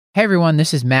Hey everyone,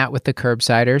 this is Matt with the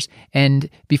Curbsiders, and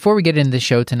before we get into the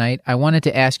show tonight, I wanted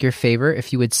to ask your favor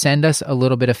if you would send us a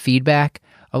little bit of feedback.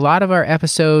 A lot of our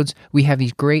episodes, we have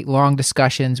these great long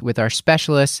discussions with our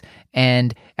specialists,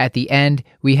 and at the end,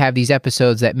 we have these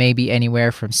episodes that may be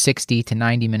anywhere from 60 to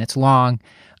 90 minutes long.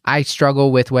 I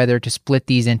struggle with whether to split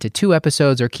these into 2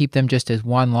 episodes or keep them just as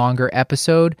one longer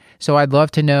episode, so I'd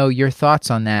love to know your thoughts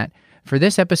on that. For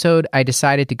this episode, I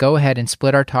decided to go ahead and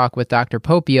split our talk with Dr.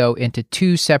 Popio into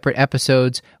 2 separate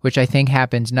episodes, which I think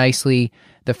happens nicely.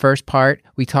 The first part,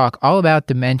 we talk all about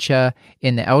dementia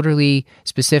in the elderly.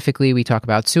 Specifically, we talk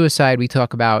about suicide. We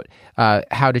talk about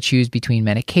how to choose between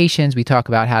medications. We talk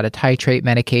about how to titrate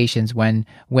medications,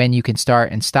 when you can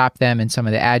start and stop them, and some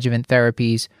of the adjuvant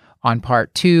therapies. On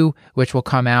part 2, which will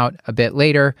come out a bit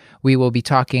later, we will be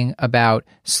talking about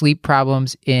sleep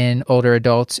problems in older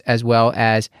adults, as well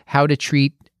as how to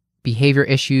treat behavior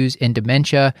issues in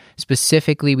dementia.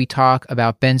 Specifically, we talk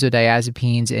about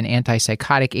benzodiazepines and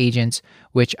antipsychotic agents,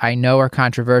 which I know are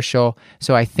controversial,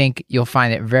 so I think you'll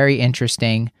find it very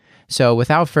interesting. So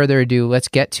without further ado, let's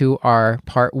get to our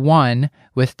part 1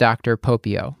 with Dr.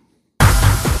 Popio.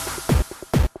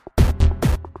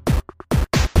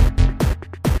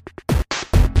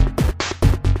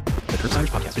 Curbsiders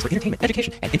podcast is for entertainment,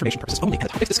 education, and information purposes only, and the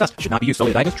topics discussed should not be used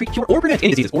solely to diagnose, treat, cure, or prevent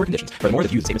any diseases or conditions. Furthermore, the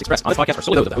views and statements expressed on this podcast are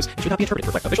solely those of the host and should not be interpreted to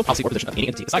reflect official policy or position of any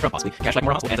entity aside from possibly Cash Like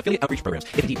Moral Hospital and affiliate outreach programs.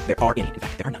 If indeed there are any, in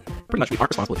fact there are none. Pretty much we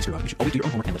aren't responsible if you screw up. You should always do your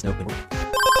own homework and let us know when we're wrong.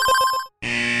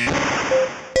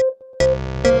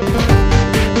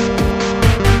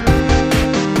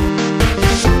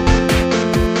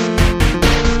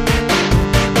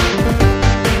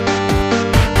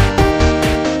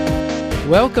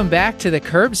 Welcome back to the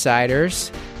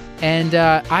Curbsiders, and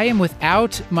I am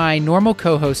without my normal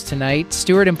co-host tonight.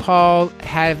 Stuart and Paul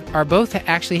are both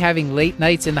actually having late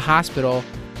nights in the hospital,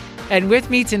 and with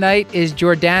me tonight is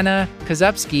Jordana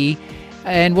Kozupski,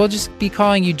 and we'll just be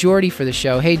calling you Jordy for the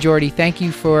show. Hey Jordy, thank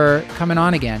you for coming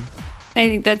on again. I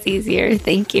think that's easier.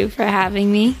 Thank you for having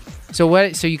me. So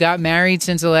you got married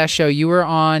since the last show. You were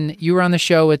on the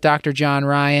show with Dr. John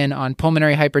Ryan on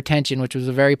pulmonary hypertension, which was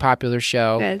a very popular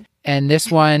show. Good. And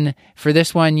for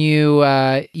this one, you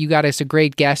got us a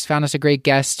great guest, found us a great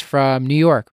guest from New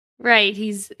York. Right.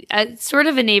 He's sort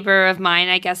of a neighbor of mine,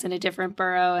 I guess, in a different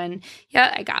borough. And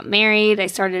yeah, I got married. I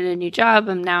started a new job.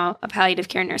 I'm now a palliative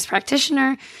care nurse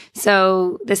practitioner.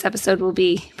 So this episode will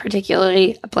be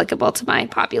particularly applicable to my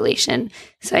population.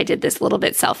 So I did this a little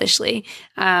bit selfishly.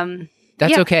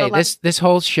 That's okay. This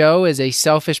whole show is a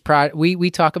selfish project.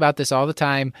 We talk about this all the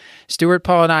time. Stuart,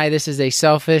 Paul, and I, this is a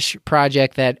selfish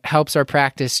project that helps our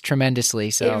practice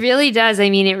tremendously. So it really does. I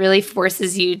mean, it really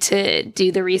forces you to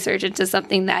do the research into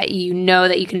something that you know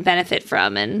that you can benefit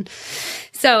from. And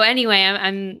so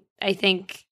anyway, I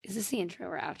think, is this the intro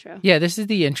or outro? Yeah, this is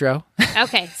the intro.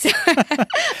 Okay. So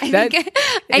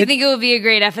I think it will be a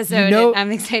great episode. And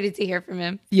I'm excited to hear from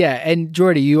him. Yeah. And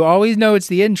Jordy, you always know it's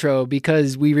the intro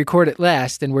because we record it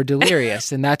last and we're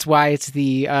delirious. And that's why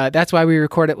that's why we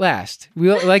record it last.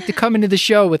 We like to come into the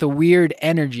show with a weird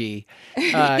energy,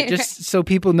 just so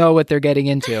people know what they're getting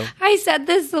into. I said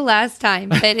this the last time,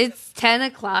 but it's 10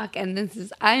 o'clock and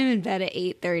I'm in bed at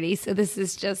 8:30. So this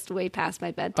is just way past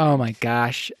my bedtime. Oh my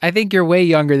gosh. I think you're way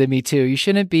younger than me too. You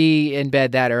shouldn't be in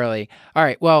bed that early. All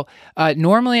right. Well,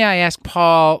 normally I ask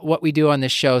Paul what we do on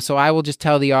this show, so I will just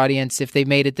tell the audience if they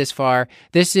made it this far.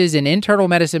 This is an internal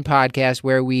medicine podcast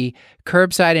where we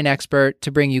curbside an expert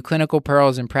to bring you clinical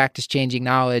pearls and practice-changing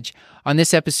knowledge. On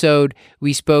this episode,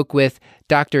 we spoke with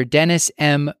Dr. Dennis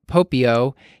M.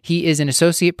 Popio. He is an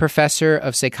associate professor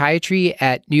of psychiatry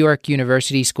at New York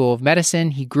University School of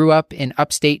Medicine. He grew up in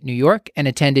upstate New York and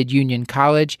attended Union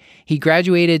College. He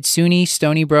graduated SUNY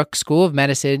Stony Brook School of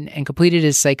Medicine and completed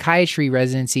his psychiatry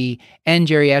residency and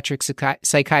geriatric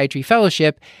psychiatry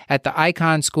fellowship at the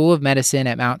Icahn School of Medicine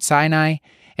at Mount Sinai.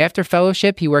 After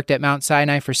fellowship, he worked at Mount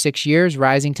Sinai for 6 years,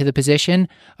 rising to the position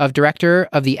of director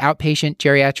of the Outpatient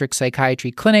Geriatric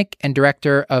Psychiatry Clinic and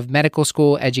director of medical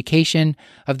school education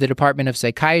of the Department of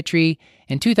Psychiatry.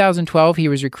 In 2012, he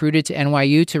was recruited to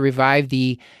NYU to revive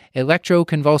the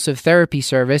electroconvulsive therapy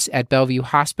service at Bellevue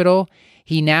Hospital.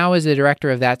 He now is the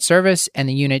director of that service and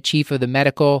the unit chief of the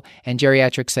medical and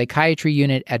geriatric psychiatry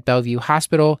unit at Bellevue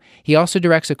Hospital. He also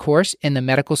directs a course in the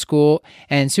medical school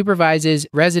and supervises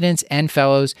residents and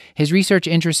fellows. His research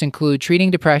interests include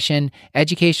treating depression,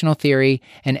 educational theory,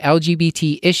 and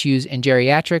LGBT issues in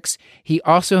geriatrics. He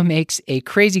also makes a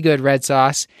crazy good red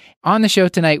sauce. On the show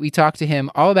tonight, we talk to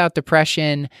him all about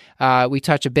depression. We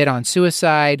touch a bit on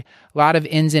suicide, a lot of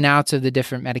ins and outs of the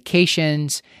different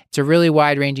medications. It's a really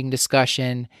wide-ranging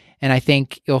discussion, and I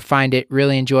think you'll find it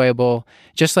really enjoyable,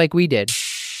 just like we did.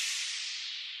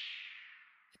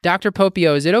 Dr.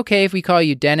 Popio, is it okay if we call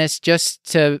you Dennis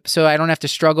so I don't have to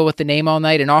struggle with the name all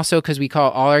night, and also because we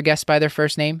call all our guests by their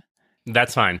first name?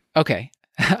 That's fine. Okay.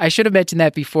 I should have mentioned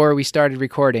that before we started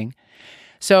recording.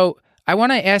 So I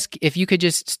want to ask if you could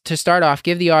just, to start off,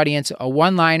 give the audience a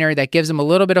one-liner that gives them a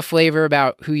little bit of flavor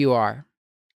about who you are.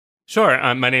 Sure.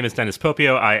 My name is Dennis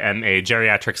Popio. I am a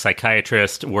geriatric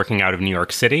psychiatrist working out of New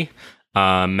York City.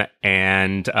 I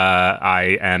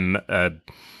am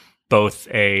both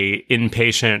a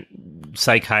inpatient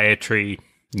psychiatry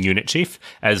unit chief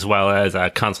as well as a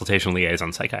consultation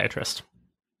liaison psychiatrist.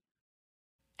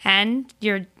 And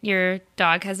your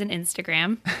dog has an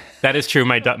Instagram. That is true.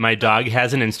 My dog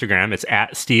has an Instagram. It's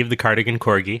at Steve the Cardigan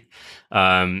Corgi.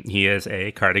 He is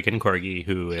a Cardigan Corgi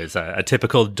who is a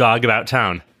typical dog about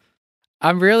town.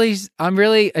 I'm really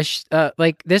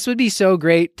like, this would be so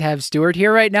great to have Stuart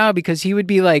here right now, because he would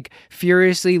be like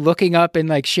furiously looking up and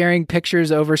like sharing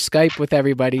pictures over Skype with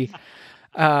everybody.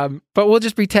 But we'll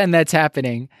just pretend that's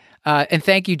happening. And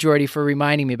thank you, Jordy, for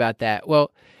reminding me about that.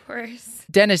 Well, Of course.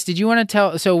 Dennis, did you want to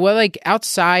tell, so what, like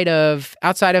outside of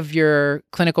your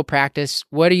clinical practice,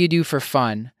 what do you do for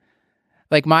fun?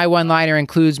 Like my one-liner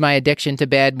includes my addiction to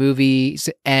bad movies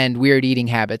and weird eating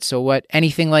habits. So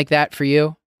anything like that for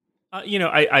you?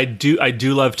 I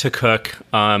do love to cook.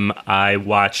 I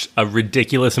watch a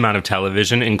ridiculous amount of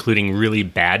television, including really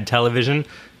bad television.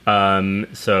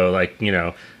 So like,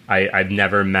 I've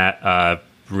never met a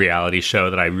reality show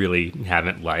that I really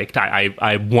haven't liked.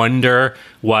 I wonder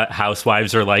what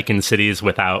housewives are like in cities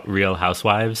without real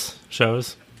housewives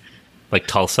shows. Like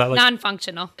Tulsa.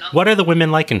 Non-functional. What are the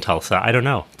women like in Tulsa? I don't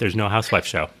know. There's no housewife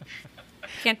show.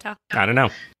 Can't tell. I don't know.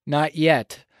 Not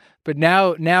yet. But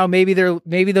now maybe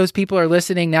those people are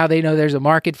listening. Now they know there's a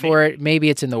market for it. Maybe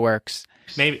it's in the works.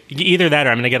 Maybe either that,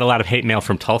 or I'm going to get a lot of hate mail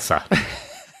from Tulsa,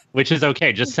 which is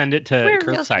okay. Just send it to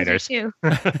Curbsiders.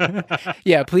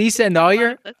 Yeah, please send all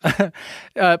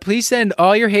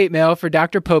your hate mail for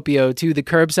Dr. Popio to the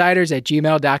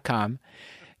curbsiders@gmail.com.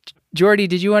 Jordy,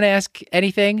 did you want to ask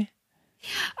anything?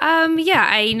 Yeah,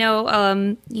 I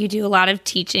know you do a lot of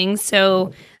teaching,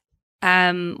 so.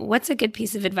 What's a good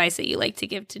piece of advice that you like to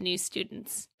give to new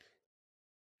students?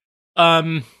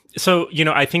 So,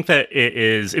 I think that it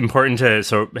is important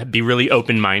to be really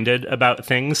open-minded about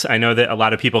things. I know that a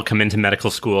lot of people come into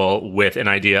medical school with an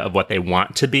idea of what they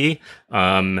want to be.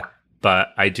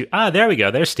 But I do, there we go.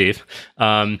 There's Steve.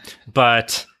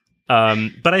 But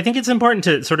I think it's important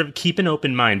to sort of keep an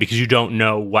open mind because you don't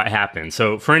know what happens.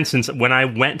 So, for instance, when I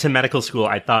went to medical school,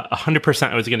 I thought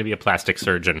 100% I was going to be a plastic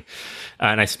surgeon.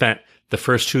 And I spent the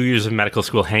first 2 years of medical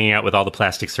school hanging out with all the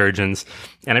plastic surgeons.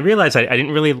 And I realized I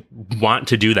didn't really want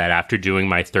to do that after doing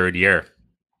my third year.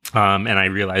 And I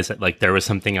realized that like there was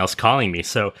something else calling me.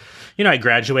 So, I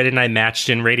graduated and I matched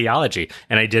in radiology,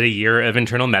 and I did a year of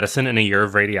internal medicine and a year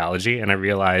of radiology. And I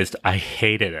realized I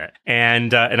hated it.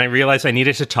 And I realized I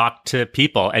needed to talk to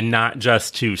people and not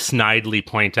just to snidely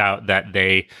point out that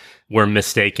they were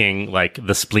mistaking like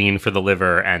the spleen for the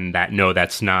liver, and that, no,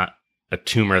 that's not a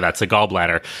tumor, that's a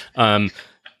gallbladder.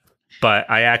 But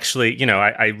I actually,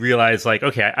 I realized like,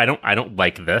 okay, I don't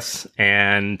like this.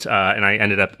 And I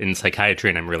ended up in psychiatry,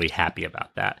 and I'm really happy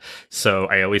about that. So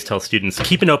I always tell students,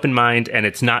 keep an open mind, and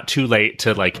it's not too late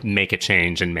to like make a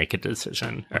change and make a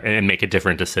decision and make a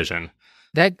different decision.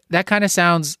 That kind of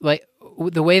sounds like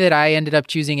the way that I ended up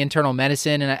choosing internal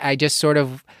medicine. And I just sort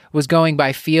of was going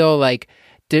by feel like,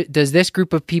 does this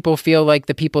group of people feel like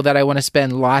the people that I want to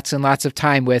spend lots and lots of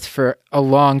time with for a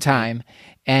long time?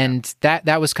 And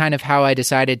that was kind of how I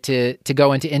decided to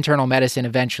go into internal medicine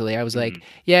eventually. I was like,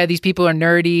 yeah, these people are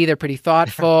nerdy. They're pretty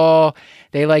thoughtful.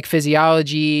 They like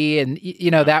physiology. And,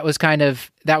 that was kind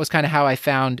of how I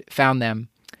found them.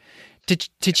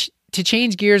 To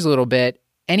change gears a little bit,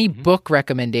 any book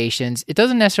recommendations? It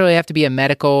doesn't necessarily have to be a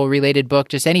medical related book,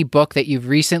 just any book that you've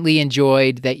recently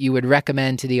enjoyed that you would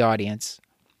recommend to the audience.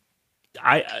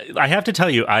 I have to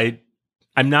tell you, I'm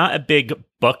not a big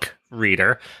book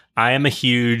reader. I am a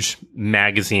huge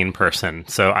magazine person.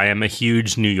 So I am a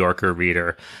huge New Yorker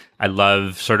reader. I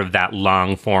love sort of that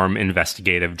long form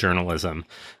investigative journalism.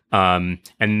 And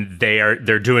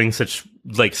they're doing such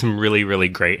like some really, really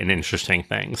great and interesting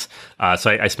things.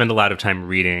 So I spend a lot of time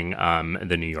reading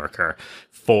the New Yorker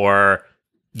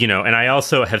and I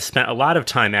also have spent a lot of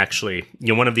time actually,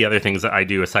 one of the other things that I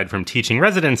do aside from teaching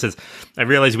residents is I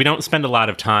realize we don't spend a lot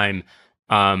of time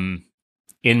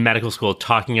in medical school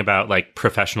talking about like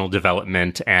professional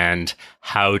development and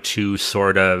how to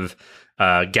sort of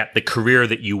get the career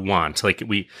that you want. Like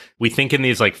we think in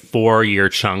these like 4-year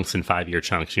chunks and 5-year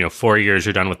chunks. 4 years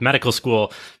you're done with medical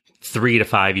school, 3 to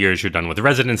 5 years, you're done with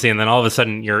residency. And then all of a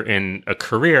sudden you're in a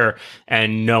career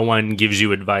and no one gives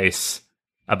you advice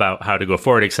about how to go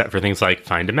forward, except for things like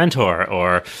find a mentor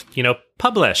or,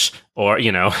 publish or,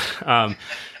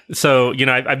 so,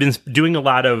 I've been spending a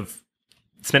lot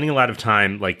of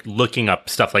time like looking up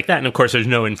stuff like that. And of course, there's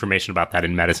no information about that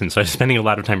in medicine. So I'm spending a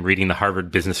lot of time reading the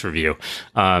Harvard Business Review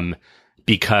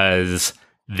because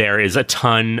there is a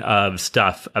ton of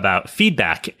stuff about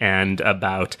feedback and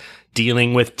about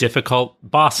dealing with difficult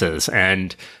bosses.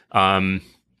 And, I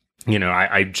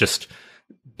just,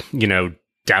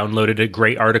 downloaded a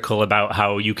great article about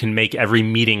how you can make every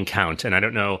meeting count. And I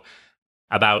don't know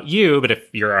about you, but if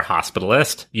you're a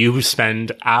hospitalist, you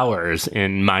spend hours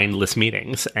in mindless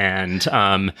meetings, and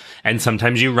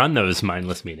sometimes you run those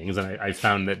mindless meetings. And I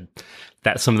found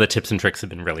that some of the tips and tricks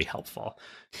have been really helpful.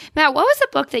 Matt, what was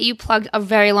a book that you plugged a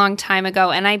very long time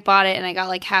ago? And I bought it and I got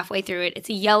like halfway through it. It's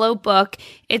a yellow book.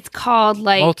 It's called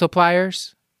like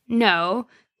Multipliers? No.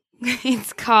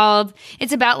 It's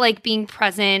about like being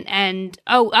present and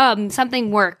something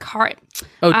work hard.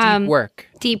 Deep Work.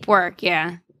 Deep Work,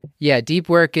 yeah. Yeah, Deep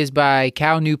Work is by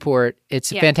Cal Newport.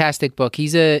 It's a fantastic book.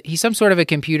 He's some sort of a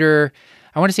computer.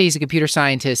 I want to say he's a computer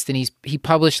scientist, and he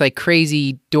published like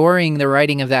crazy during the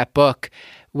writing of that book,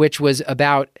 which was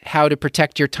about how to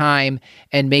protect your time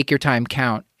and make your time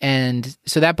count. And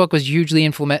so that book was hugely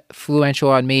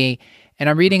influential on me. And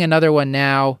I'm reading another one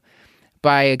now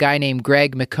by a guy named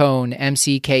Greg McKeown,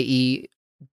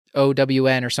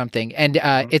 McKeown or something. And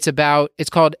it's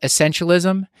called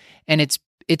Essentialism. And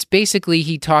it's basically,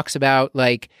 he talks about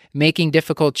like making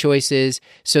difficult choices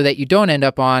so that you don't end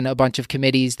up on a bunch of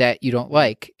committees that you don't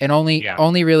like, and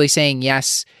only really saying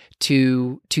yes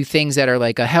to things that are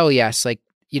like a hell yes, like,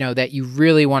 that you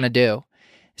really want to do.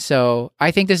 So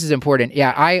I think this is important.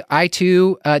 Yeah, I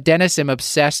too, Dennis, am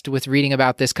obsessed with reading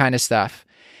about this kind of stuff.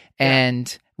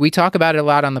 And we talk about it a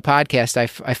lot on the podcast.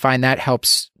 I find that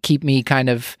helps keep me kind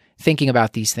of thinking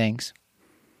about these things.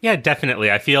 Yeah,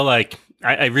 definitely. I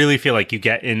really feel like you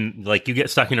get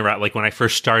stuck in a rut. Like when I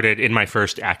first started in my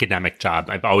first academic job,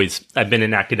 I've been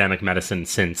in academic medicine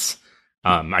since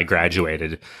I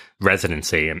graduated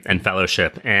residency and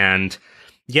fellowship. And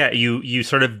yeah, you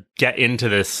sort of get into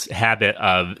this habit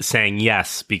of saying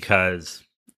yes because,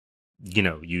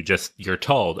 you're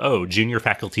told, oh, junior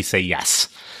faculty say yes.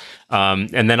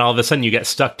 And then all of a sudden you get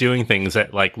stuck doing things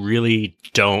that like really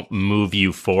don't move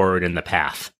you forward in the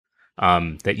path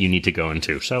that you need to go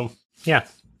into. So yeah.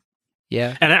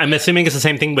 Yeah. And I'm assuming it's the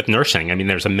same thing with nursing. I mean,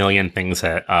 there's a million things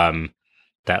that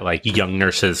like young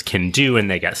nurses can do and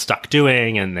they get stuck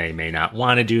doing, and they may not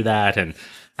want to do that. And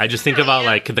I just think about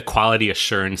like the quality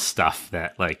assurance stuff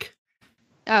that like,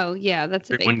 oh yeah, that's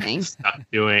a big thing. Stuck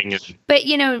doing. But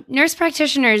nurse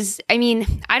practitioners, I mean,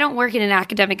 I don't work in an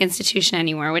academic institution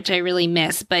anymore, which I really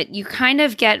miss, but you kind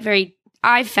of get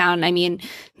I've found, I mean,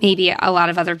 maybe a lot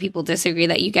of other people disagree,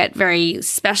 that you get very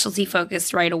specialty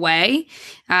focused right away.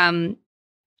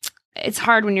 It's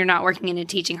hard when you're not working in a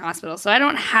teaching hospital. So I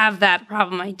don't have that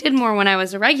problem. I did more when I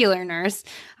was a regular nurse.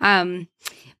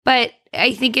 But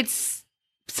I think it's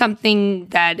something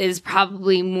that is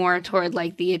probably more toward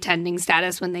like the attending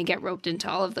status when they get roped into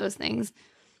all of those things.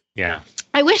 Yeah.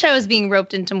 I wish I was being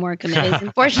roped into more committees.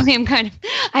 Unfortunately,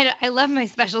 I love my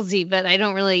specialty, but I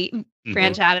don't really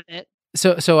branch out of it.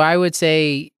 So I would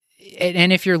say,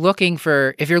 and if you're looking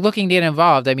to get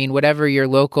involved, I mean, whatever your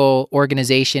local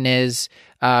organization is,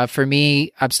 for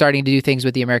me, I'm starting to do things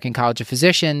with the American College of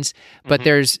Physicians, but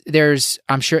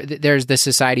I'm sure there's the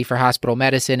Society for Hospital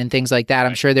Medicine and things like that.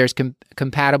 I'm sure there's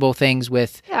compatible things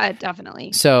with. Yeah,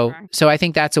 definitely. So I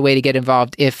think that's a way to get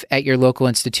involved if at your local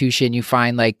institution you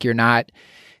find like you're not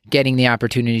getting the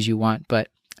opportunities you want. But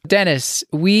Dennis,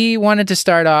 we wanted to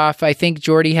start off. I think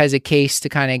Jordy has a case to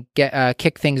kind of get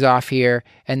kick things off here,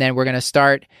 and then we're going to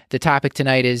start. The topic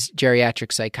tonight is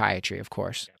geriatric psychiatry, of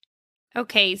course.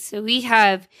 Okay, so we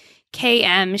have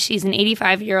KM. She's an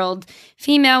 85-year-old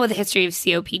female with a history of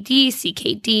COPD,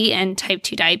 CKD, and type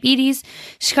 2 diabetes.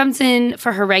 She comes in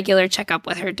for her regular checkup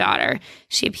with her daughter.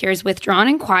 She appears withdrawn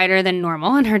and quieter than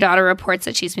normal, and her daughter reports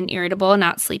that she's been irritable,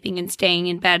 not sleeping, and staying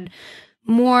in bed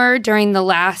more during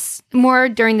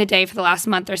the day for the last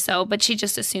month or so, but she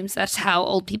just assumes that's how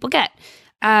old people get.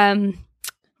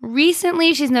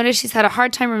 Recently, she's noticed she's had a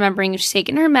hard time remembering if she's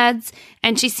taken her meds,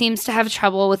 and she seems to have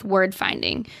trouble with word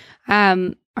finding.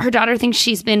 Her daughter thinks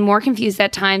she's been more confused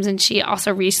at times, and she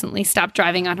also recently stopped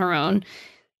driving on her own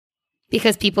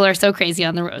because people are so crazy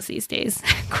on the roads these days.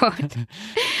 Quote.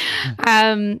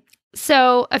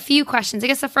 So a few questions. I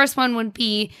guess the first one would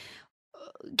be,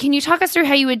 can you talk us through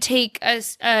how you would take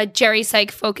a Geri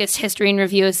Psych focused history and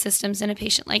review of systems in a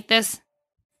patient like this?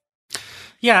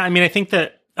 Yeah, I mean, I think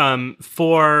that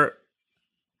for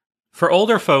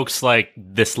older folks like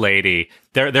this lady,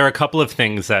 there are a couple of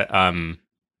things that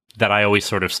that I always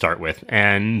sort of start with,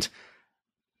 and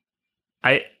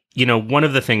one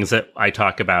of the things that I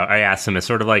talk about, I ask them is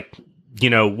sort of like,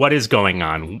 what is going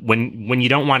on when you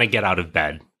don't want to get out of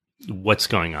bed? What's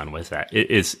going on with that?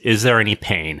 Is there any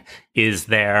pain? Is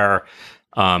there,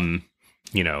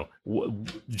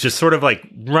 just sort of like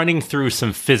running through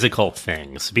some physical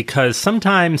things, because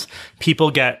sometimes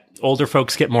older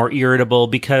folks get more irritable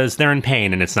because they're in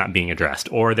pain and it's not being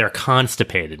addressed, or they're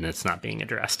constipated and it's not being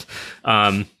addressed.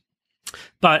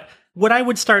 But what I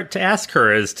would start to ask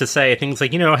her is to say things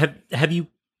like, have you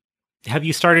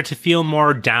started to feel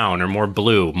more down or more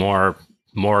blue, more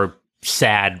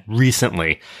sad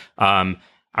recently? Are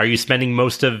you spending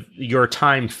most of your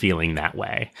time feeling that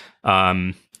way?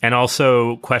 And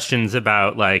also questions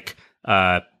about like,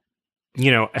 have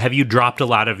you dropped a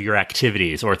lot of your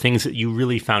activities or things that you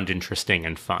really found interesting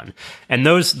and fun? And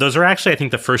those are actually, I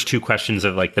think, the first two questions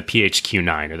of like the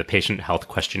PHQ-9 or the Patient Health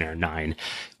Questionnaire 9,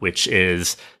 which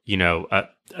is,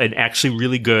 an actually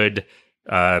really good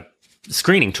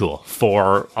screening tool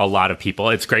for a lot of people.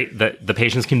 It's great that the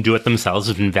patients can do it themselves.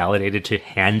 It's been validated to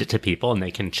hand it to people and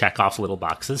they can check off little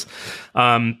boxes.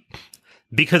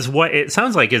 Because what it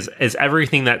sounds like is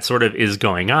everything that sort of is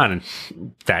going on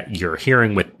that you're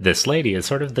hearing with this lady is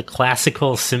sort of the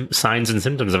classical signs and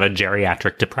symptoms of a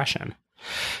geriatric depression.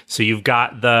 So you've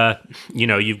got the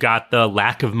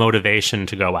lack of motivation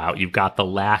to go out. You've got the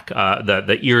lack,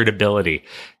 the irritability,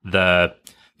 the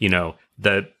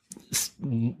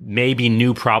maybe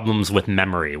new problems with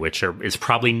memory, which is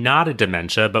probably not a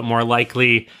dementia, but more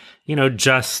likely,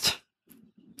 just,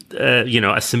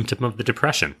 a symptom of the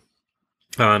depression.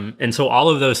 And so all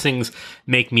of those things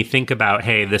make me think about,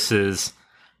 hey, this is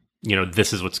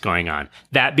what's going on.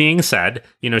 That being said,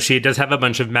 she does have a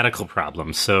bunch of medical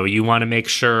problems. So you want to make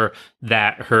sure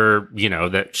that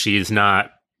that she's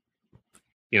not,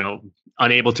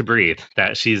 unable to breathe,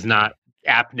 that she's not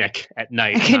apneic at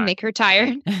night. That can make her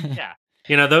tired.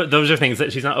 Yeah. Those are things,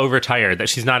 that she's not overtired, that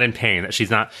she's not in pain, that she's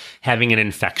not having an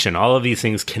infection. All of these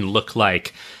things can look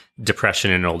like depression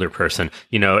in an older person.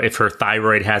 If her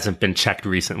thyroid hasn't been checked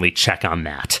recently, check on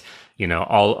that.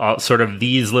 All sort of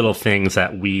these little things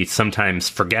that we sometimes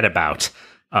forget about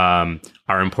are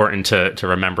important to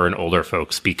remember in older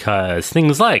folks, because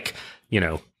things like,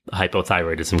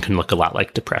 hypothyroidism can look a lot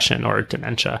like depression or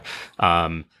dementia.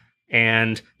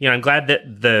 And, I'm glad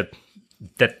that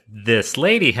this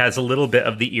lady has a little bit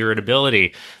of the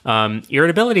irritability.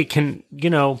 Irritability can,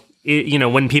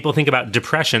 when people think about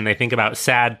depression, they think about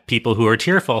sad people who are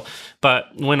tearful. But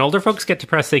when older folks get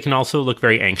depressed, they can also look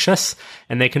very anxious,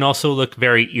 and they can also look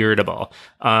very irritable.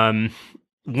 One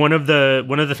of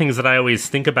the things that I always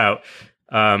think about,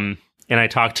 and I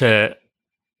talk to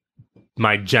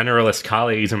my generalist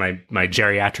colleagues or my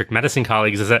geriatric medicine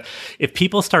colleagues, is that if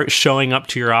people start showing up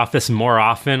to your office more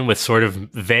often with sort of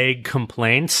vague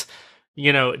complaints,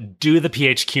 do the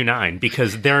PHQ-9,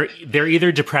 because they're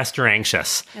either depressed or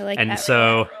anxious. I like and that.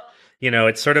 So,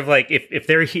 it's sort of like if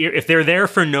they're there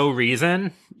for no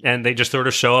reason and they just sort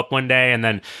of show up one day and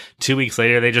then 2 weeks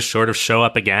later they just sort of show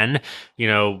up again,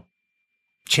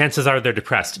 chances are they're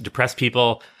depressed. Depressed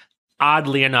people,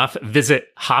 oddly enough, visit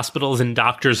hospitals and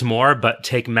doctors more, but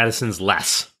take medicines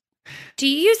less. Do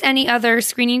you use any other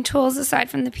screening tools aside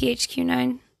from the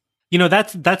PHQ-9?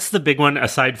 That's the big one,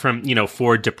 aside from,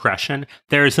 for depression.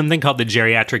 There is something called the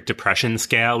Geriatric Depression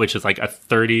Scale, which is like a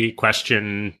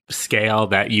 30-question scale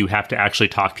that you have to actually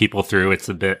talk people through. It's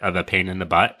a bit of a pain in the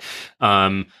butt.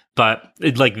 But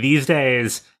like these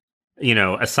days,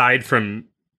 aside from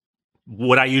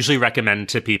what I usually recommend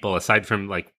to people, aside from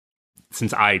like,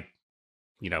 since I,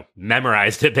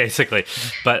 memorized it basically,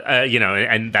 but,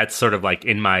 and that's sort of like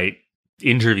in my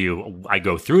interview, I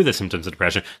go through the symptoms of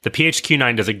depression. The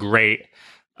PHQ-9 does a great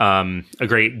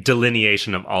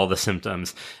delineation of all the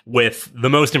symptoms, with the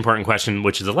most important question,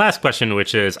 which is the last question,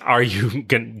 which is,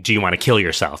 do you want to kill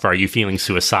yourself? Or are you feeling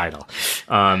suicidal?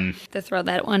 To throw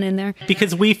that one in there.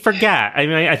 Because we forget. I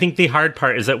mean, I think the hard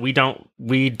part is that we don't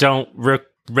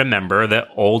remember that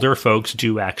older folks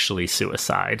do actually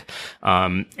suicide.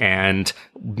 And,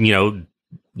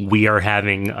 we are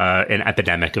having an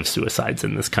epidemic of suicides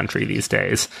in this country these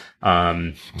days,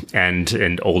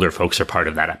 and older folks are part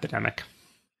of that epidemic.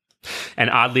 And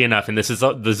oddly enough, and this is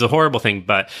a horrible thing,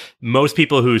 but most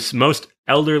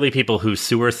elderly people who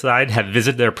suicide have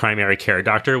visited their primary care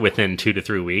doctor within 2 to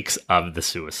 3 weeks of the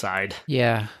suicide.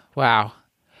 Yeah. Wow.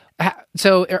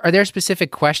 So are there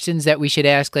specific questions that we should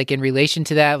ask, like in relation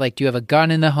to that? Like, do you have a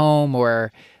gun in the home,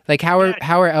 or like how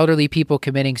are elderly people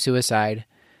committing suicide?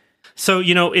 So,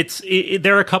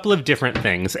 there are a couple of different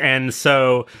things. And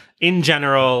so in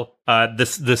general,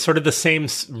 the sort of the same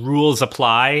rules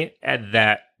apply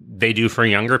that they do for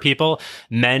younger people.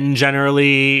 Men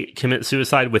generally commit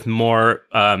suicide with more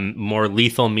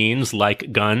lethal means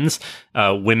like guns.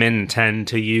 Women tend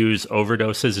to use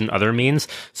overdoses and other means.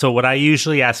 So what I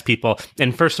usually ask people,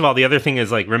 and first of all, the other thing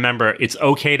is like, remember, it's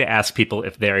okay to ask people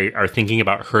if they are thinking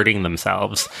about hurting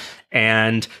themselves.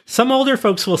 And some older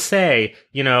folks will say,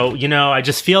 I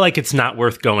just feel like it's not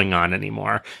worth going on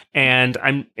anymore. And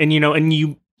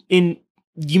you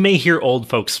may hear old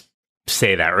folks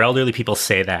say that, or elderly people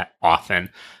say that often.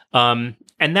 And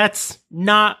that's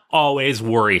not always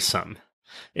worrisome.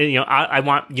 I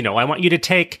want you to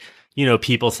take,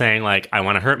 people saying like, I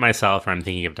want to hurt myself, or I'm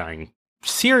thinking of dying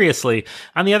seriously.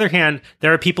 On the other hand,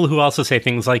 there are people who also say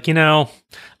things like,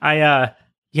 I've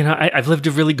lived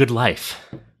a really good life.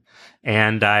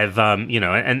 And I've,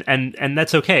 and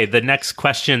that's okay. The next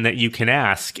question that you can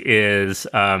ask is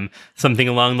something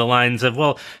along the lines of,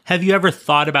 well, have you ever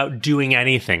thought about doing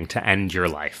anything to end your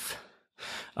life?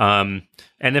 And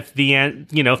if the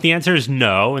answer is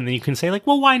no, and then you can say like,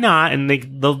 well, why not? And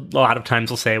a lot of times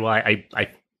will say, well,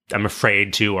 I'm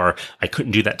afraid to, or I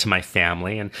couldn't do that to my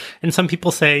family. And some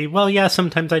people say, well, yeah,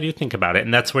 sometimes I do think about it.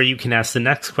 And that's where you can ask the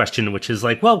next question, which is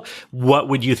like, well, what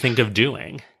would you think of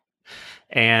doing?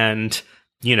 And,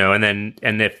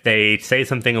 and if they say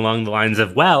something along the lines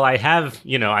of, well, I have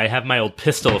my old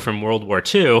pistol from World War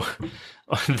II,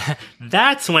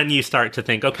 that's when you start to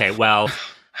think, okay, well,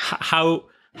 how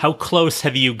close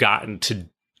have you gotten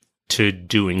to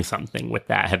doing something with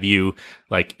that? Have you,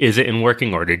 like, is it in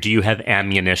working order? Do you have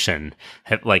ammunition?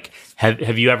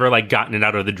 Have you ever like gotten it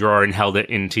out of the drawer and held it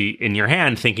in your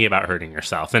hand thinking about hurting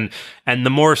yourself? And the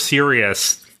more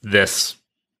serious this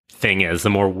thing is, the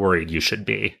more worried you should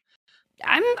be.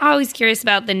 I'm always curious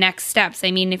about the next steps. I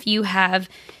mean, if you have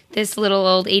this little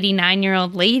old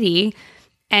 89-year-old lady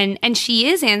and she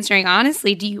is answering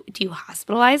honestly, do you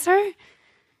hospitalize her?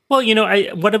 Well,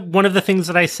 one of the things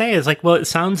that I say is like, well, it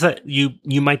sounds that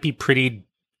you might be pretty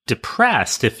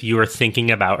depressed if you are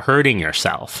thinking about hurting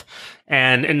yourself.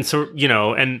 And so,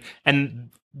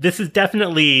 and this is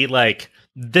definitely like,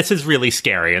 this is really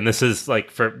scary. And this is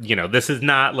like this is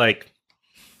not like,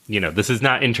 this is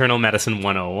not internal medicine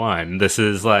 101. This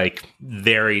is like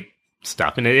very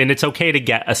stuff. And it's okay to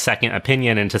get a second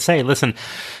opinion and to say, listen,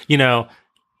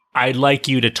 I'd like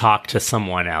you to talk to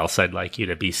someone else. I'd like you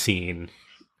to be seen,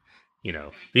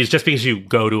 because just because you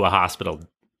go to a hospital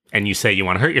and you say you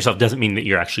want to hurt yourself doesn't mean that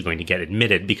you're actually going to get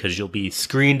admitted, because you'll be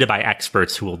screened by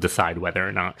experts who will decide whether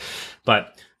or not.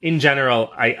 But in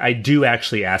general, I do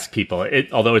actually ask people,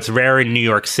 although it's rare in New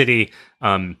York City,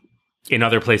 in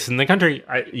other places in the country,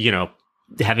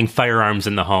 having firearms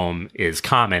in the home is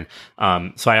common.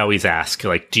 So I always ask,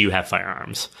 like, do you have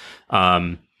firearms?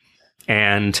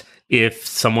 And if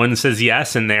someone says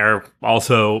yes, and they're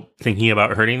also thinking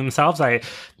about hurting themselves, I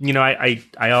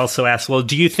also ask, well,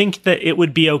 do you think that it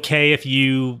would be okay if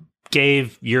you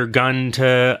gave your gun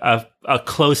to a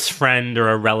close friend or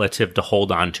a relative to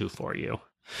hold on to for you?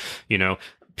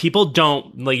 People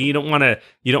don't like, you don't want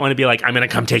to be like, I'm going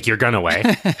to come take your gun away,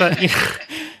 but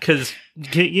because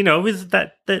is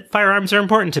that firearms are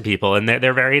important to people, and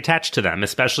they're very attached to them,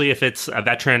 especially if it's a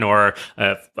veteran or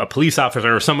a police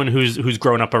officer or someone who's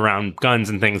grown up around guns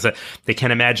and things, that they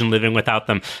can't imagine living without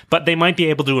them. But they might be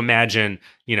able to imagine,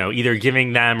 either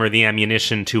giving them or the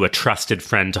ammunition to a trusted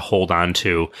friend to hold on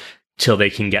to till they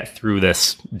can get through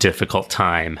this difficult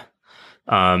time.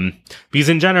 Because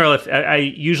in general, I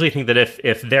usually think that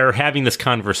if they're having this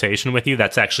conversation with you,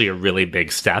 that's actually a really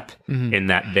big step in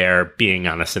that they're being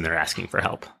honest and they're asking for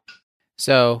help.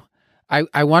 So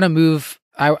I want to move.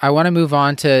 I want to move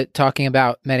on to talking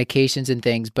about medications and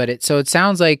things, but it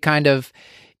sounds like kind of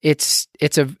it's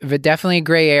definitely a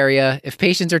gray area. If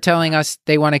patients are telling us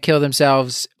they want to kill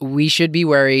themselves, we should be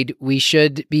worried. We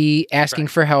should be asking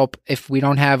for help if we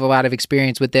don't have a lot of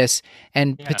experience with this,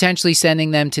 and potentially sending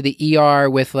them to the ER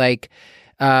with like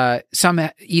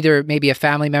either maybe a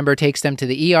family member takes them to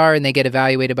the ER and they get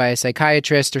evaluated by a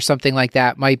psychiatrist or something like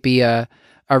that might be a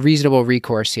reasonable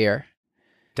recourse here.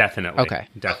 Definitely. Okay.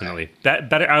 Definitely.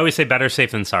 Better. I always say better safe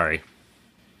than sorry.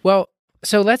 Well,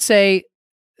 so let's say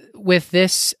with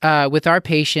this, with our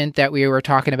patient that we were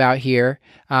talking about here,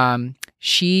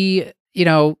 she's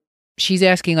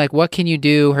asking like, what can you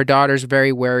do? Her daughter's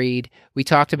very worried. We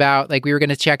talked about like, we were going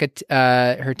to check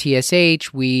her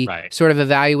TSH. We sort of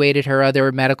evaluated her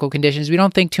other medical conditions. We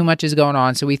don't think too much is going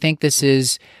on. So we think this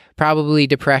is probably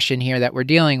depression here that we're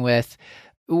dealing with.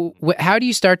 how do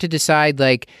you start to decide,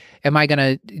 like, am I going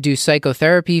to do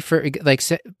psychotherapy for, like,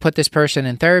 put this person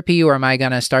in therapy, or am I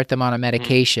going to start them on a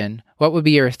medication? What would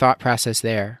be your thought process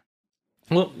there?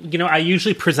 Well, I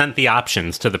usually present the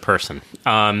options to the person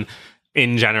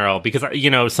in general, because,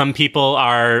 some people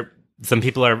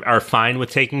are fine with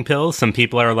taking pills. Some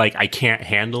people are like, I can't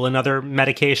handle another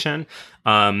medication.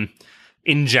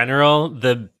 In general,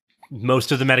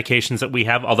 most of the medications that we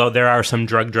have, although there are some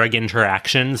drug-drug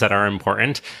interactions that are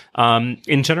important,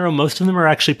 in general, most of them are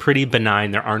actually pretty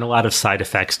benign. There aren't a lot of side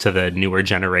effects to the newer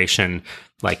generation,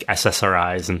 like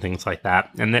SSRIs and things like that.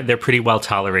 And they're pretty well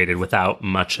tolerated without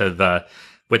much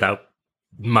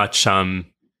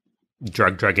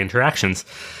drug-drug interactions.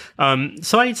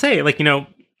 So I'd say, like,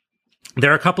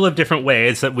 there are a couple of different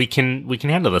ways that we can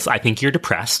handle this. I think you're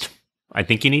depressed. I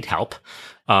think you need help.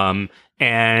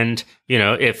 And,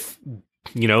 if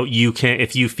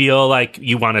you feel like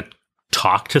you want to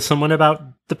talk to someone about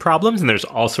the problems, and there's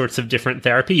all sorts of different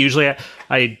therapy. Usually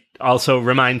I also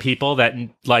remind people that,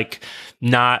 like,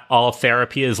 not all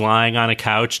therapy is lying on a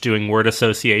couch doing word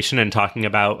association and talking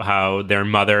about how their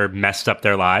mother messed up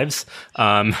their lives.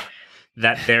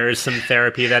 That there's some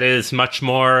therapy that is much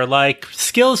more like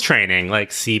skills training,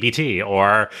 like CBT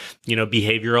or,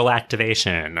 behavioral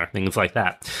activation or things like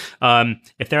that.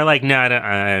 If they're like, no,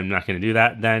 I'm not going to do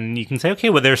that, then you can say, okay,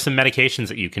 well, there's some medications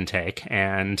that you can take.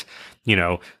 And,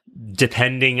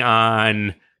 depending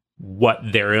on what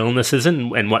their illness is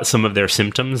and what some of their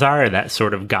symptoms are, that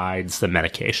sort of guides the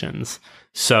medications.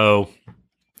 So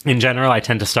in general, I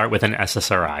tend to start with an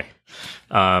SSRI.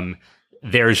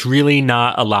 There's really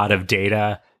not a lot of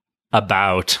data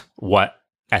about what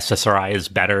SSRI is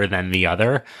better than the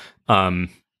other.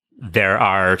 There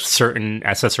are certain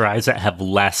SSRIs that have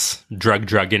less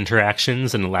drug-drug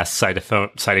interactions and less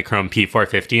cytochrome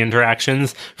P450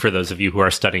 interactions, for those of you who are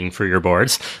studying for your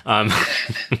boards.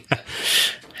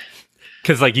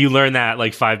 Because, like, you learn that,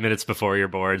 like, 5 minutes before your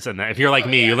boards. And if you're like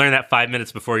me, you learn that 5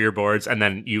 minutes before your boards, and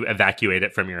then you evacuate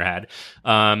it from your head.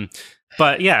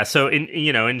 But yeah, so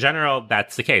in general,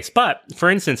 that's the case. But for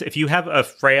instance, if you have a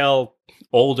frail,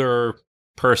 older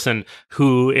person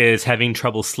who is having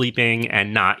trouble sleeping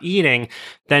and not eating,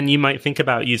 then you might think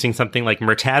about using something like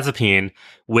mirtazapine,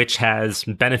 which has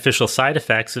beneficial side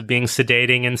effects of being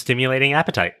sedating and stimulating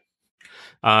appetite.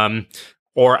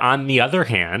 Or on the other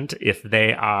hand, if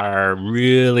they are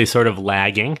really sort of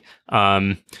lagging,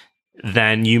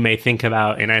 then you may think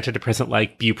about an antidepressant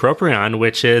like bupropion,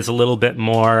 which is a little bit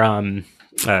more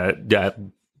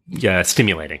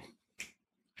stimulating.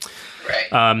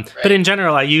 Right. But in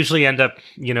general, I usually end up,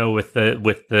 with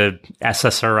the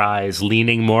SSRIs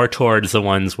leaning more towards the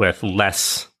ones with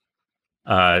less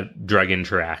drug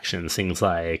interactions, things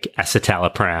like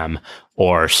escitalopram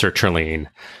or sertraline,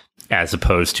 as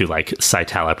opposed to like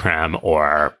citalopram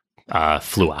or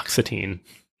fluoxetine.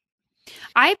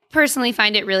 I personally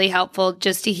find it really helpful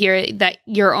just to hear that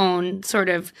your own sort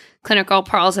of clinical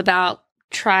pearls about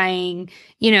trying,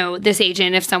 this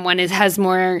agent if someone has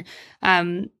more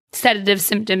sedative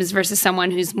symptoms versus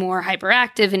someone who's more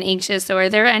hyperactive and anxious. Or are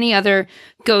there any other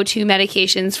go-to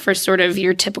medications for sort of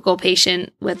your typical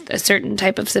patient with a certain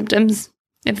type of symptoms,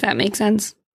 if that makes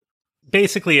sense?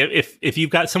 Basically, if you've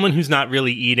got someone who's not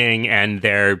really eating and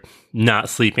they're not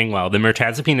sleeping well, the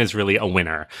mirtazapine is really a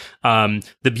winner. The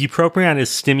bupropion is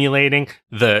stimulating.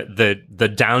 The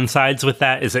downsides with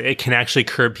that is that it can actually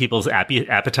curb people's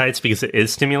appetites because it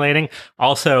is stimulating.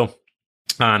 Also,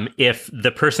 if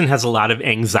the person has a lot of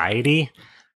anxiety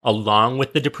along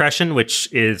with the depression,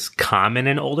 which is common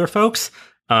in older folks,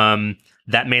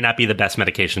 that may not be the best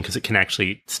medication because it can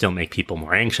actually still make people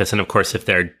more anxious. And of course, if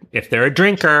they're a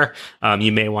drinker,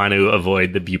 you may want to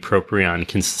avoid the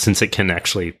bupropion since it can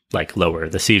actually like lower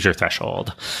the seizure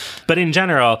threshold. But in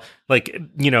general, like,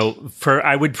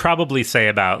 I would probably say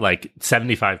about like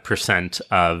 75%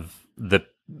 of the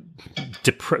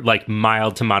like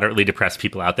mild to moderately depressed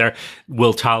people out there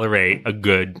will tolerate a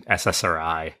good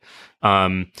SSRI.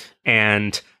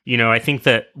 And, I think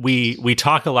that we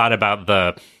talk a lot about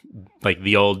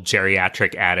the old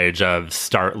geriatric adage of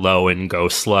start low and go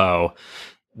slow,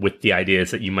 with the idea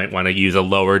is that you might want to use a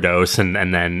lower dose and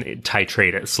then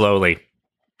titrate it slowly.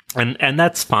 And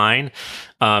that's fine.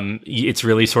 It's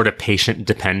really sort of patient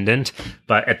dependent.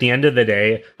 But at the end of the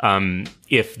day,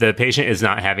 if the patient is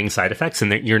not having side effects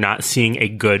and that you're not seeing a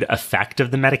good effect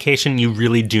of the medication, you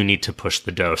really do need to push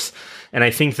the dose. And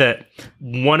I think that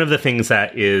one of the things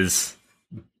that is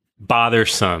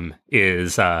bothersome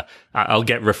is I'll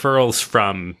get referrals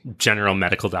from general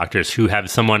medical doctors who have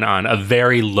someone on a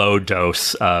very low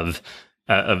dose of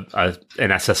an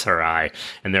SSRI,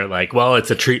 and they're like, well,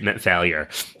 it's a treatment failure.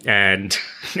 And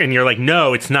you're like,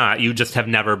 no, it's not. You just have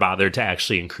never bothered to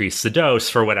actually increase the dose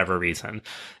for whatever reason.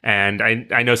 And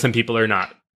I know some people are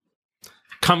not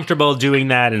comfortable doing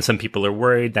that, and some people are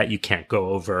worried that you can't go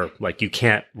over, like, you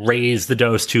can't raise the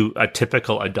dose to a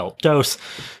typical adult dose.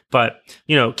 But,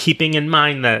 keeping in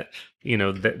mind that,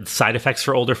 the side effects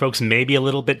for older folks may be a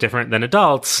little bit different than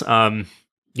adults,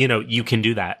 you can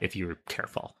do that if you're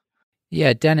careful.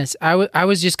 Yeah, Dennis, I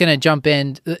was just going to jump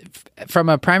in from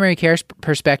a primary care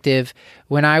perspective.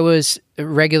 When I was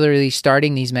regularly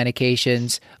starting these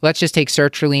medications, let's just take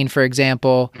sertraline, for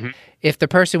example. Mm-hmm. If the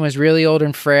person was really old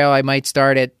and frail, I might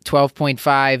start at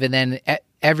 12.5, and then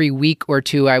every week or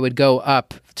two, I would go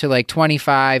up to like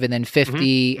 25 and then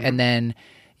 50 and then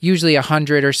usually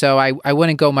 100 or so. I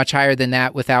wouldn't go much higher than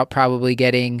that without probably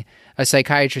getting a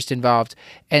psychiatrist involved.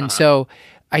 And so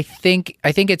I think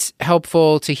it's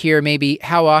helpful to hear maybe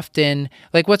how often,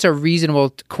 like, what's a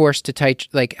reasonable course to titrate,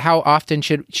 like how often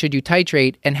should you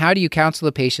titrate, and how do you counsel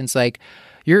the patients? Like,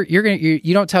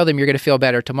 you don't tell them you're going to feel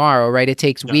better tomorrow, right? It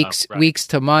takes weeks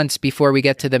to months before we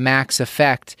get to the max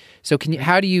effect. So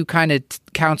how do you kind of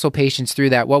counsel patients through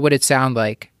that? What would it sound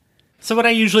like? So what I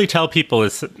usually tell people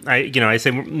is, I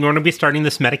say, we're going to be starting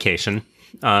this medication,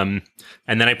 and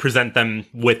then I present them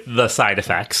with the side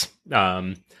effects,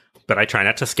 but I try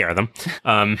not to scare them.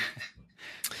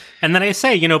 And then I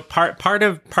say, part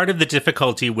of the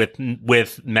difficulty with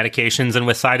medications and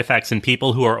with side effects in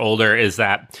people who are older is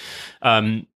that,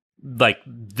 like,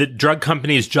 the drug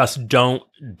companies just don't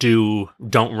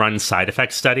run side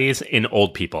effect studies in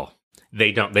old people.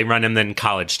 They don't. They run them in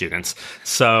college students.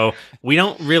 So we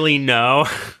don't really know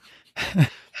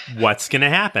what's going to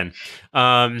happen.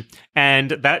 And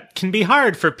that can be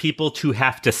hard for people to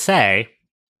have to say.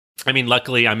 I mean,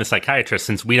 luckily, I'm a psychiatrist,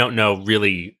 since we don't know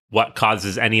really what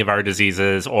causes any of our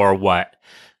diseases or what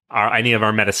any of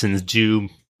our medicines do,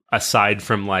 aside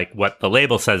from like what the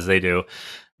label says they do.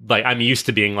 Like, I'm used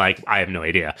to being like, I have no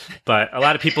idea, but a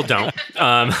lot of people don't.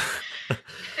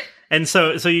 And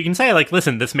so you can say, like,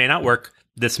 listen, this may not work.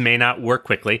 This may not work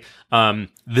quickly.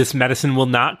 This medicine will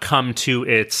not come to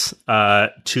its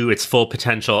full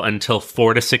potential until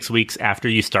 4 to 6 weeks after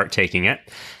you start taking it.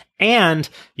 And,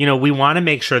 we want to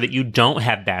make sure that you don't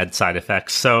have bad side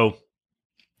effects. So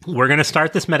we're going to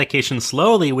start this medication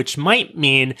slowly, which might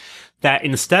mean that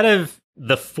instead of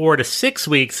the 4 to 6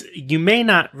 weeks, you may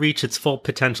not reach its full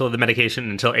potential of the medication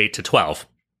until 8 to 12.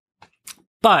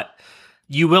 But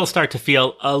you will start to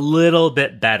feel a little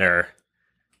bit better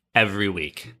every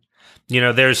week.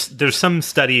 There's some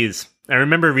studies. I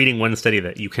remember reading one study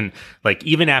that you can, like,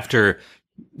 even after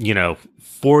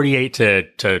 48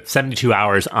 to 72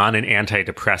 hours on an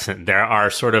antidepressant, there are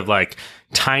sort of like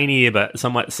tiny but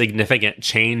somewhat significant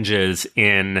changes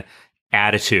in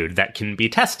attitude that can be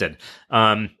tested.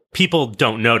 People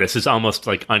don't notice. It's almost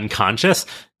like unconscious,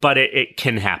 but it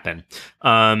can happen.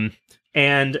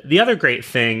 And the other great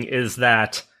thing is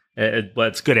that,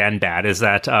 what's good and bad, is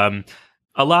that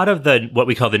a lot of what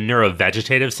we call the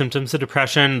neurovegetative symptoms of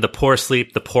depression, the poor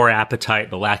sleep, the poor appetite,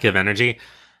 the lack of energy,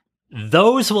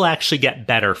 those will actually get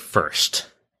better first.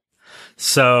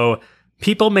 So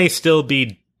people may still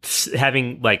be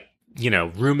having, like,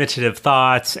 ruminative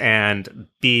thoughts and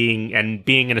being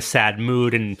in a sad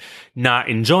mood and not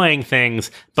enjoying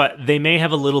things, but they may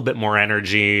have a little bit more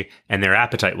energy and their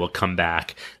appetite will come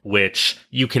back, which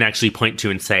you can actually point to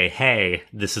and say, hey,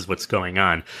 this is what's going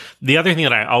on. The other thing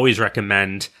that I always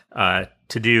recommend to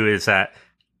do is that,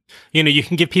 you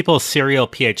can give people serial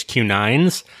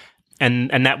PHQ-9s,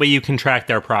 and that way you can track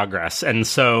their progress. And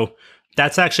so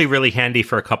that's actually really handy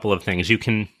for a couple of things. You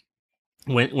can,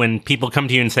 when people come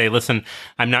to you and say, listen,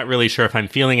 I'm not really sure if I'm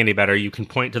feeling any better, you can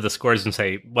point to the scores and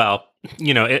say, well,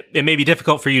 it may be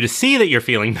difficult for you to see that you're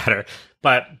feeling better,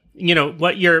 but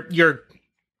what you're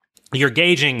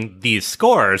gauging these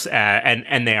scores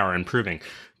and they are improving.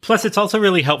 Plus, it's also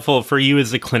really helpful for you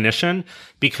as a clinician,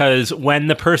 because when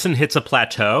the person hits a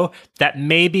plateau, that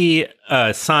may be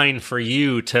a sign for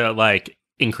you to, like,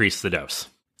 increase the dose.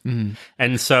 Mm-hmm.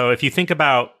 And so if you think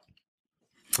about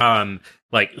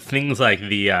like things like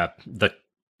the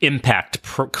impact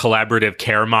collaborative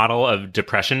care model of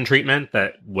depression treatment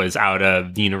that was out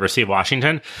of the University of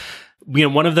Washington,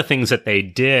 one of the things that they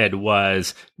did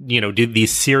was, do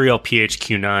these serial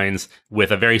PHQ-9s with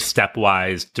a very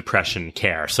stepwise depression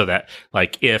care, so that,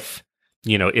 like, if the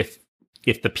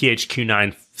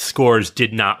PHQ-9 scores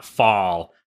did not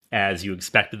fall as you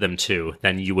expected them to,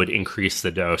 then you would increase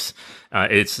the dose.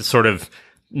 It's sort of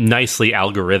nicely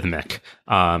algorithmic,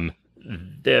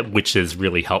 which is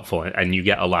really helpful, and you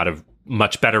get a lot of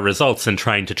much better results than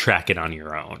trying to track it on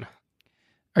your own.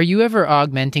 Are you ever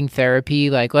augmenting therapy?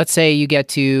 Like, let's say you get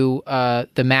to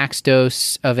the max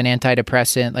dose of an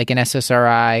antidepressant, like an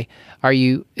SSRI. Are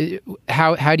you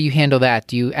how do you handle that?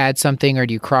 Do you add something, or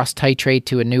do you cross titrate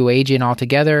to a new agent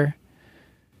altogether?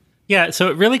 Yeah, so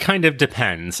it really kind of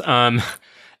depends. And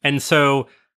so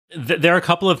there are a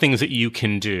couple of things that you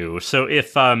can do. So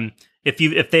if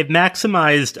they've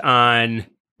maximized on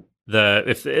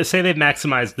say they've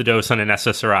maximized the dose on an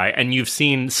SSRI and you've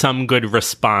seen some good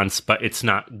response, but it's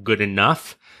not good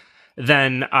enough,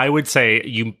 then I would say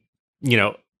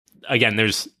again,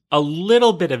 there's a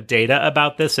little bit of data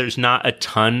about this. There's not a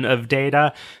ton of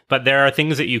data, but there are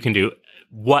things that you can do.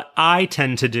 What I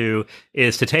tend to do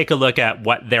is to take a look at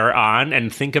what they're on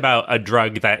and think about a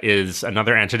drug that is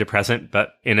another antidepressant,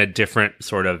 but in a different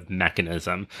sort of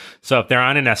mechanism. So if they're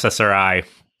on an SSRI,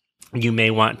 you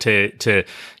may want to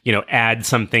add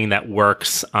something that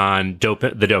works on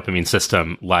the dopamine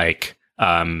system, like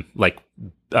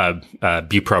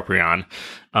bupropion.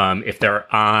 If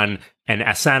they're on an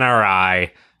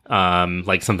SNRI,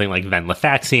 like something like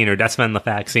venlafaxine or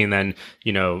desvenlafaxine, then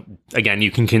again, you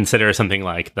can consider something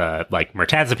like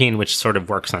mirtazapine, which sort of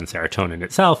works on serotonin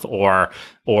itself, or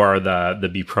the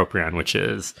bupropion, which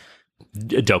is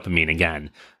dopamine again.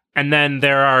 And then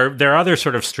there are other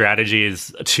sort of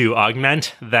strategies to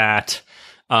augment that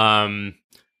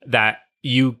that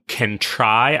you can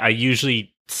try. I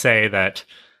usually say that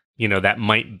that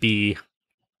might be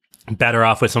better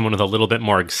off with someone with a little bit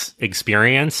more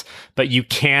experience, but you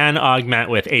can augment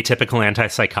with atypical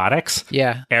antipsychotics.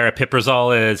 Yeah.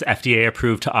 Aripiprazole is FDA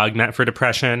approved to augment for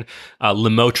depression.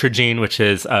 Lamotrigine, which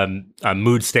is a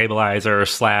mood stabilizer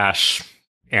 /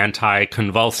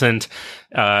 anticonvulsant,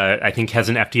 I think has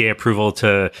an FDA approval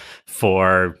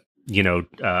for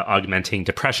augmenting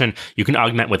depression. You can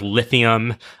augment with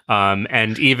lithium,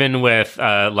 and even with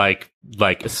like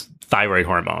thyroid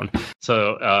hormone.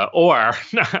 So,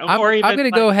 I'm going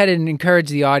to go ahead and encourage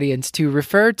the audience to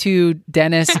refer to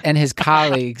Dennis and his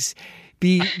colleagues.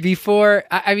 Before,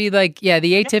 I mean, the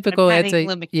atypical,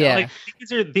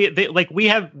 these are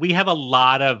we have a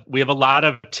lot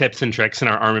of tips and tricks in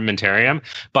our armamentarium,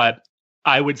 but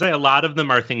I would say a lot of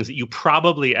them are things that you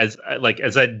probably as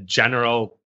a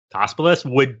general hospitalist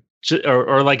would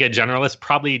or like a generalist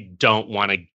probably don't want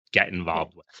to get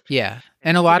involved with. Yeah.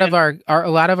 And a lot of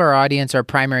our audience are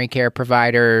primary care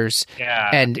providers.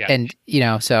 And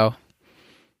so.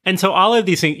 And so all of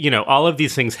these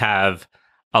things have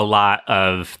a lot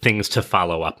of things to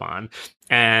follow up on.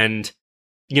 And,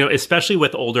 especially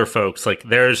with older folks, like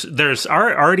there's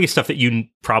already stuff that you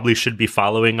probably should be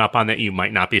following up on that you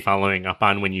might not be following up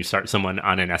on when you start someone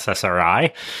on an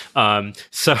SSRI.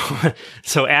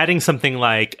 So adding something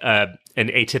like an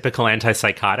atypical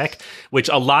antipsychotic, which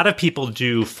a lot of people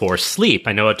do for sleep.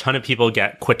 I know a ton of people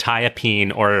get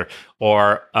quetiapine or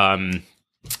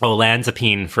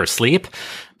olanzapine for sleep,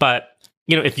 but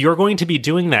if you're going to be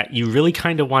doing that, you really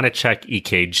kind of want to check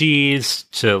EKGs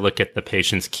to look at the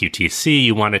patient's QTC.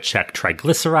 You want to check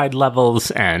triglyceride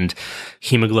levels and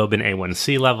hemoglobin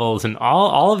A1C levels and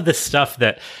all of this stuff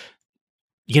that,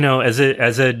 as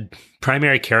a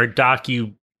primary care doc,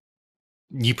 you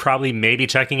probably may be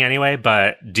checking anyway,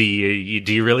 but do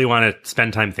you really want to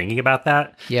spend time thinking about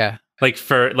that? Yeah.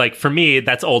 For me,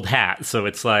 that's old hat. So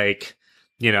it's like,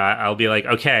 I'll be like,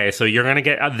 okay, so you're going to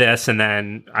get this, and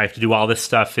then I have to do all this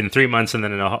stuff in 3 months, and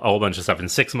then a whole bunch of stuff in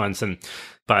 6 months.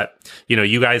 But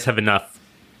you guys have enough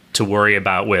to worry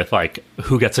about with like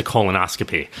who gets a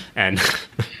colonoscopy and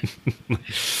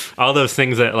all those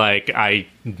things that I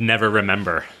never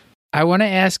remember. I want to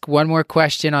ask one more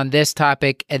question on this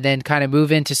topic and then kind of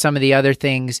move into some of the other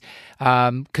things,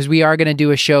 because we are going to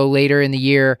do a show later in the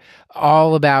year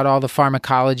all about all the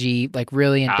pharmacology,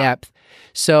 really in depth.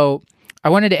 So I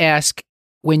wanted to ask,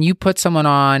 when you put someone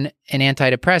on an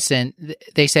antidepressant,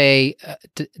 they say,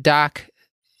 Doc,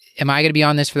 am I going to be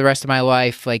on this for the rest of my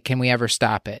life? Can we ever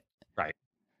stop it? Right.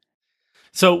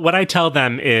 So what I tell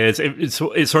them is it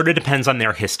sort of depends on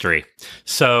their history.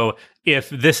 So if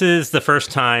this is the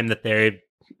first time that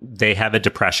they have a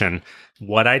depression,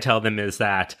 what I tell them is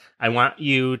that I want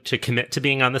you to commit to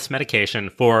being on this medication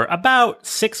for about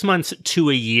 6 months to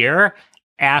a year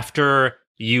after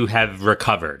you have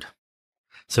recovered.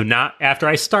 So not after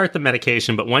I start the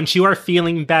medication, but once you are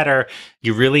feeling better,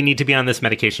 you really need to be on this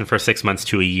medication for 6 months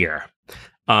to a year.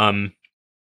 At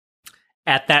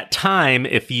that time,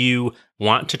 if you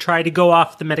want to try to go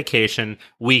off the medication,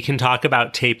 we can talk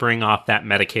about tapering off that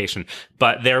medication.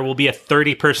 But there will be a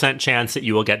 30% chance that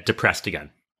you will get depressed again.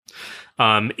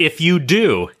 If you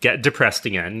do get depressed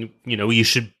again, you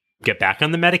should get back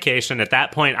on the medication. At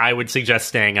that point, I would suggest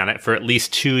staying on it for at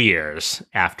least 2 years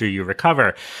after you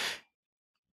recover.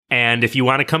 And if you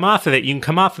want to come off of it, you can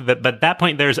come off of it. But at that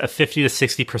point, there's a 50 to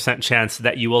 60% chance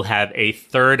that you will have a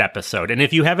third episode. And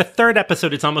if you have a third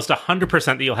episode, it's almost 100%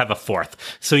 that you'll have a fourth.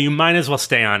 So you might as well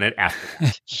stay on it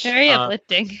after. Very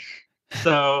uplifting.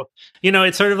 So,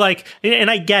 it's sort of like,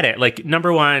 and I get it. Like,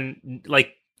 number one,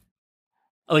 like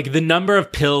the number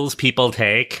of pills people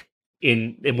take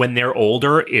when they're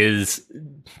older is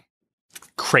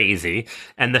crazy.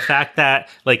 And the fact that,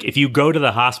 like, if you go to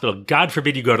the hospital, God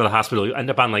forbid you go to the hospital, you end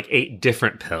up on like 8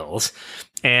 different pills.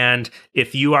 And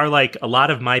if you are like a lot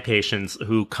of my patients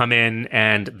who come in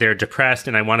and they're depressed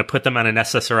and I want to put them on an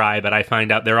SSRI, but I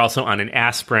find out they're also on an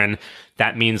aspirin,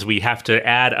 that means we have to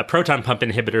add a proton pump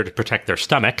inhibitor to protect their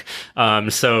stomach.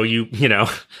 So you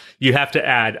have to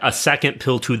add a second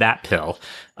pill to that pill.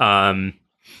 And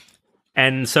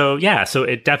so, so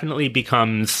it definitely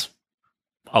becomes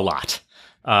a lot.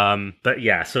 But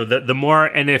yeah, so the more,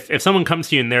 and if someone comes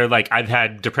to you and they're like, I've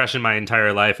had depression my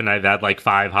entire life and I've had like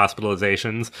 5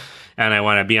 hospitalizations and I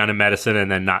want to be on a medicine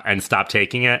and then and stop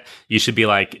taking it, you should be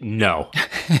like, no.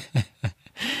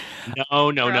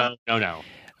 No.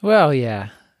 Well, yeah.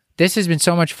 This has been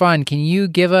so much fun. Can you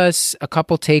give us a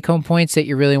couple take-home points that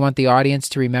you really want the audience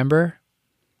to remember?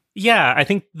 Yeah, I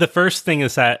think the first thing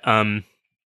is that,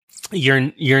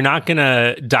 you're not going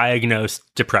to diagnose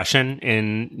depression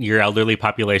in your elderly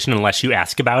population unless you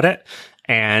ask about it.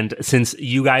 And since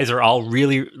you guys are all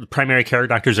primary care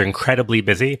doctors are incredibly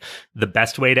busy, the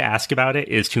best way to ask about it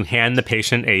is to hand the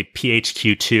patient a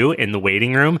PHQ-2 in the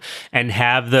waiting room and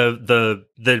have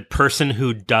the person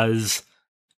who does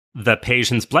the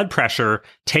patient's blood pressure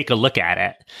take a look at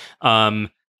it.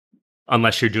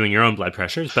 Unless you're doing your own blood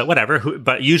pressures, but whatever.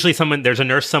 But usually there's a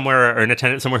nurse somewhere or an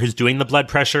attendant somewhere who's doing the blood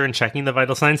pressure and checking the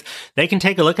vital signs. They can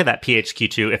take a look at that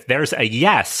PHQ-2. If there's a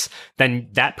yes, then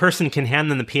that person can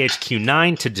hand them the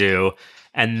PHQ-9 to do.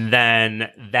 And then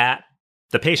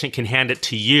the patient can hand it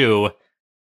to you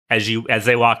as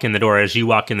they walk in the door, as you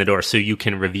walk in the door, so you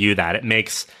can review that. It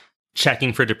makes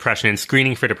checking for depression and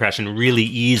screening for depression really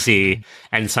easy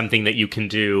and something that you can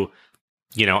do,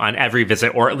 on every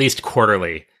visit or at least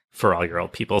quarterly for all your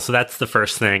old people. So that's the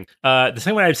first thing. The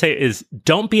second one I'd say is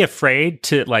don't be afraid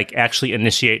to like actually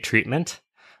initiate treatment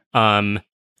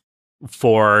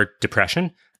for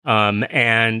depression.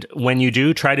 And when you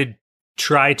do, try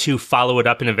to follow it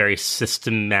up in a very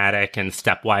systematic and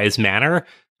stepwise manner.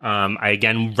 I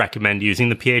again recommend using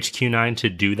the PHQ-9 to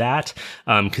do that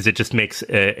because it just makes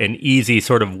an easy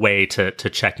sort of way to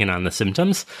check in on the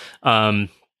symptoms. And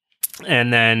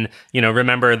then,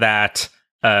 remember that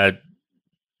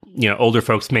older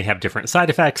folks may have different side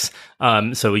effects,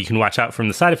 so you can watch out from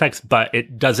the side effects, but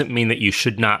it doesn't mean that you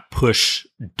should not push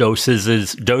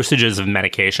dosages of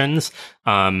medications,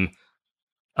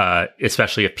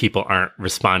 especially if people aren't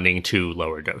responding to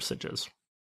lower dosages.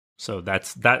 So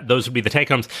those would be the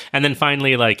take-homes. And then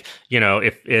finally, like,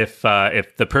 if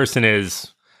the person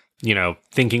is,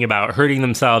 thinking about hurting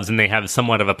themselves and they have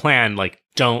somewhat of a plan, like,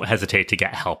 don't hesitate to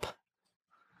get help.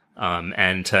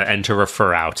 And to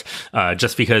refer out.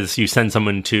 Just because you send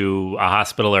someone to a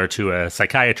hospital or to a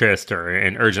psychiatrist or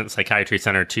an urgent psychiatry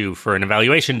center for an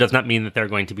evaluation does not mean that they're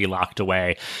going to be locked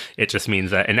away. It just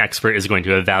means that an expert is going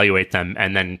to evaluate them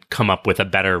and then come up with a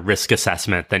better risk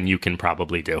assessment than you can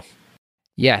probably do.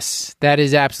 Yes, that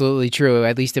is absolutely true,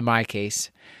 at least in my case.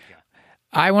 Yeah.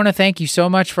 I want to thank you so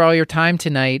much for all your time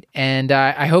tonight, and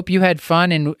I hope you had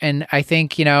fun, and I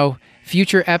think,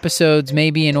 future episodes may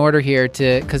be in order here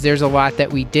because there's a lot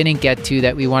that we didn't get to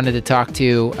that we wanted to talk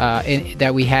to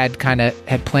that we had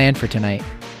planned for tonight.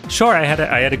 Sure, I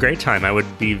had a great time. I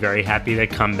would be very happy to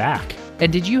come back.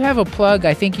 And did you have a plug?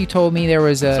 I think you told me there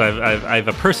was a... So I have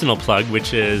a personal plug,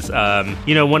 which is,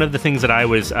 one of the things that I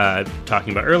was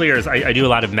talking about earlier is I do a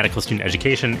lot of medical student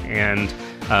education, and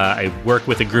I work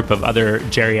with a group of other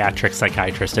geriatric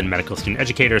psychiatrists and medical student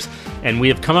educators, and we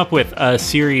have come up with a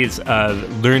series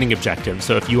of learning objectives.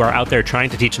 So if you are out there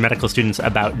trying to teach medical students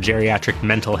about geriatric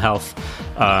mental health,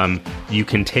 you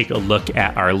can take a look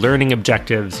at our learning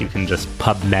objectives. You can just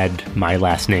PubMed my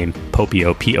last name,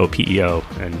 Popeo, P-O-P-E-O,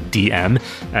 and DM,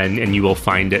 and you will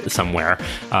find it somewhere,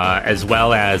 as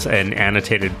well as an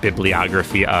annotated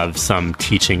bibliography of some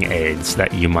teaching aids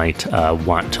that you might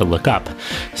want to look up.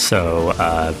 So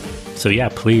yeah,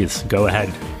 please go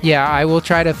ahead. Yeah, I will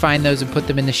try to find those and put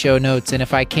them in the show notes. And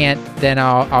if I can't, then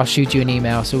I'll shoot you an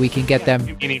email so we can get them.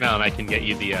 Shoot me an email and I can get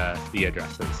you the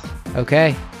addresses.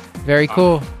 Okay, very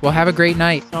cool. Well, have a great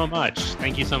night. So much.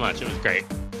 Thank you so much. It was great.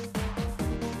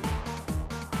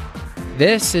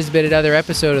 This has been another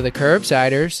episode of the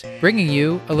Curbsiders, bringing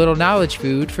you a little knowledge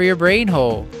food for your brain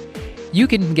hole. You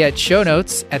can get show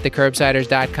notes at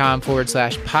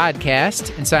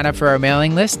thecurbsiders.com/podcast and sign up for our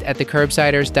mailing list at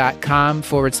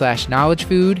thecurbsiders.com/knowledge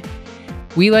food.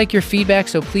 We like your feedback,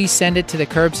 so please send it to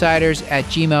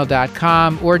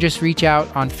thecurbsiders@gmail.com or just reach out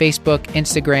on Facebook,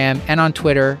 Instagram, and on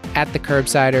Twitter at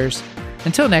thecurbsiders.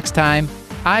 Until next time,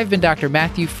 I've been Dr.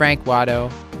 Matthew Frank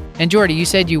Watto. And Jordy, you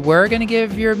said you were going to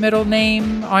give your middle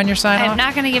name on your sign-off? I'm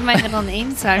not going to give my middle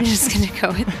name, so I'm just going to go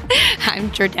with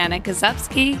I'm Jordana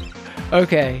Kozubsky.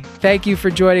 Okay. Thank you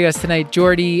for joining us tonight,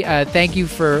 Jordy. Thank you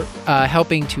for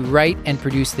helping to write and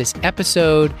produce this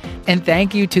episode. And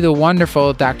thank you to the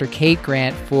wonderful Dr. Kate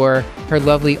Grant for her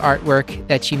lovely artwork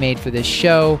that she made for this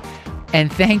show.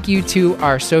 And thank you to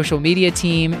our social media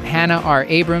team. Hannah R.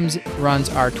 Abrams runs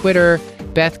our Twitter.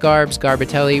 Beth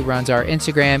Garbatelli runs our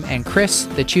Instagram. And Chris,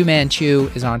 the Chew Man Chew,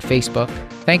 is on Facebook.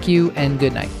 Thank you and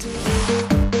good night.